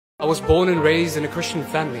I was born and raised in a Christian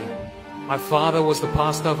family. My father was the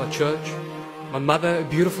pastor of our church, my mother a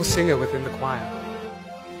beautiful singer within the choir.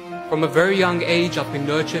 From a very young age, I've been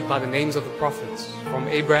nurtured by the names of the prophets, from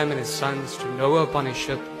Abraham and his sons to Noah upon his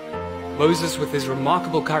ship, Moses with his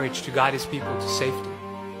remarkable courage to guide his people to safety.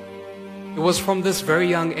 It was from this very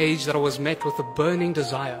young age that I was met with a burning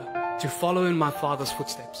desire to follow in my father's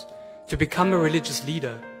footsteps, to become a religious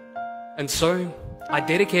leader. And so, I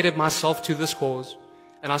dedicated myself to this cause,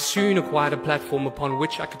 and I soon acquired a platform upon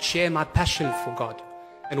which I could share my passion for God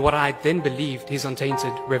and what I then believed His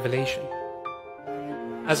untainted revelation.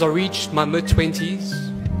 As I reached my mid-20s,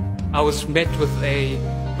 I was met with a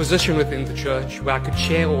position within the church where I could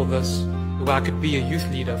share all this, where I could be a youth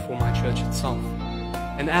leader for my church itself.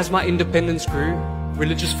 And as my independence grew,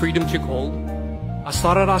 religious freedom took hold. I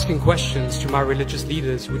started asking questions to my religious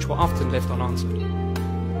leaders, which were often left unanswered.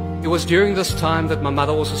 It was during this time that my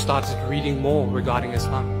mother also started reading more regarding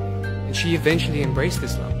Islam, and she eventually embraced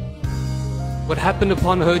Islam. What happened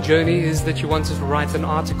upon her journey is that she wanted to write an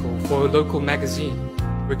article for a local magazine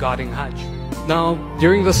regarding Hajj. Now,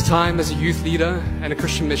 during this time as a youth leader and a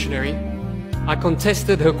Christian missionary, I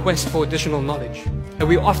contested her quest for additional knowledge, and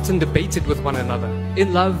we often debated with one another,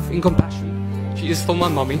 in love, in compassion. She is still my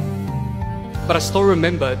mommy, but I still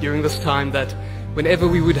remember during this time that whenever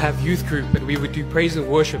we would have youth group and we would do praise and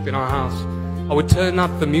worship in our house, I would turn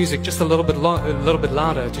up the music just a little bit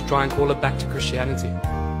louder to try and call her back to Christianity.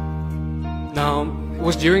 Now, it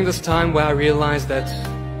was during this time where I realized that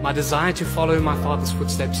my desire to follow in my father's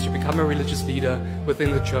footsteps to become a religious leader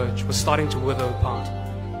within the church was starting to wither apart.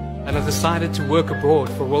 And I decided to work abroad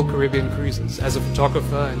for Royal Caribbean Cruises as a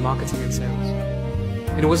photographer in marketing and sales.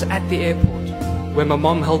 And it was at the airport where my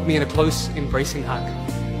mom held me in a close, embracing hug.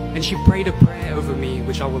 And she prayed a prayer over me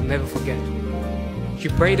which I will never forget. She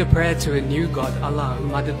prayed a prayer to a new God, Allah,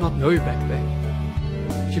 whom I did not know back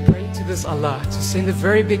then. She prayed to this Allah to send a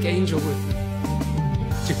very big angel with me,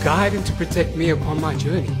 to guide and to protect me upon my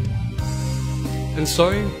journey. And so,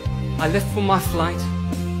 I left for my flight,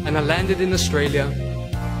 and I landed in Australia,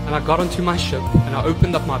 and I got onto my ship, and I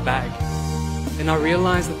opened up my bag, and I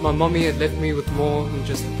realized that my mommy had left me with more than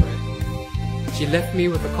just a prayer. She left me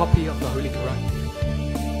with a copy of the Holy Quran.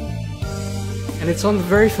 And it's on the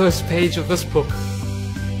very first page of this book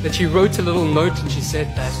that she wrote a little note, and she said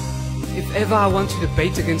that if ever I want to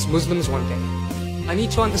debate against Muslims one day, I need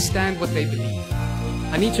to understand what they believe.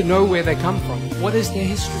 I need to know where they come from. What is their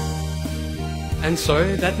history? And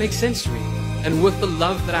so that makes sense to me. And with the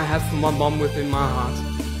love that I have for my mom within my heart,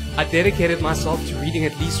 I dedicated myself to reading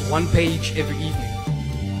at least one page every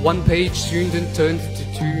evening. One page soon turned into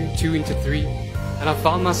two, two into three, and I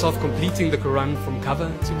found myself completing the Quran from cover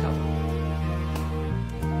to cover.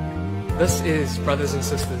 This is, brothers and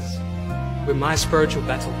sisters, where my spiritual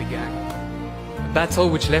battle began. A battle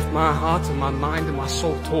which left my heart and my mind and my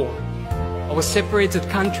soul torn. I was separated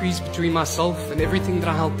countries between myself and everything that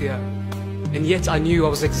I held dear, and yet I knew I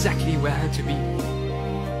was exactly where I had to be.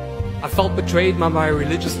 I felt betrayed by my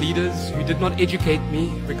religious leaders who did not educate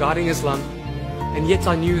me regarding Islam, and yet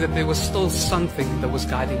I knew that there was still something that was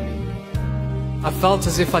guiding me. I felt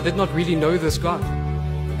as if I did not really know this God,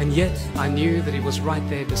 and yet I knew that He was right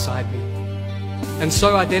there beside me. And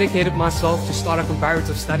so I dedicated myself to start a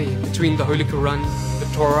comparative study between the Holy Quran,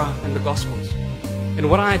 the Torah, and the Gospels. And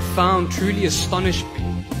what I had found truly astonished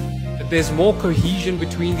me, that there's more cohesion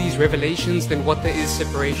between these revelations than what there is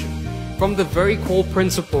separation. From the very core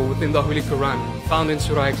principle within the Holy Quran, found in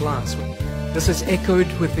Surah Ikhlas, this is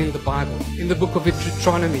echoed within the Bible. In the book of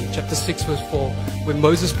Deuteronomy, chapter 6, verse 4, when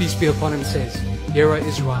Moses, peace be upon him, says, "Hear, O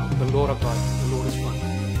Israel, the Lord our God, the Lord is one."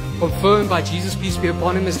 Confirmed by Jesus, peace be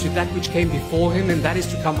upon him, as to that which came before him and that is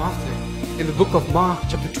to come after him. In the book of Mark,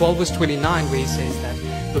 chapter 12, verse 29, where he says that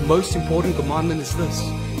the most important commandment is this: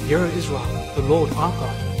 "Hear, O Israel, the Lord our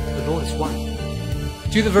God, the Lord is one."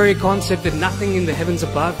 To the very concept that nothing in the heavens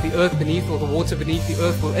above, the earth beneath, or the water beneath the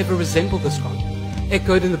earth will ever resemble this God.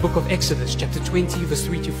 Echoed in the book of Exodus, chapter 20, verse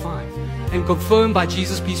 3 to 5. And confirmed by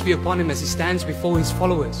Jesus, peace be upon him, as he stands before his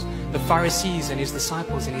followers, the Pharisees and his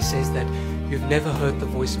disciples, and he says that you've never heard the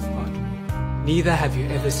voice of God, neither have you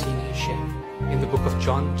ever seen his shape. In the book of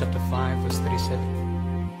John, chapter 5, verse 37.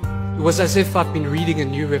 It was as if I've been reading a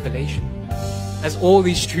new revelation, as all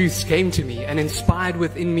these truths came to me and inspired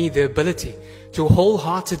within me the ability to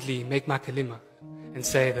wholeheartedly make my kalima and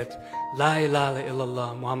say that La ilaha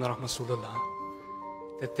illallah Muhammad Rasulullah,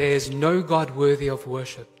 that there is no God worthy of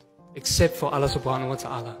worship except for Allah subhanahu wa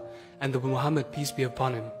ta'ala, and that Muhammad, peace be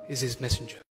upon him, is his messenger.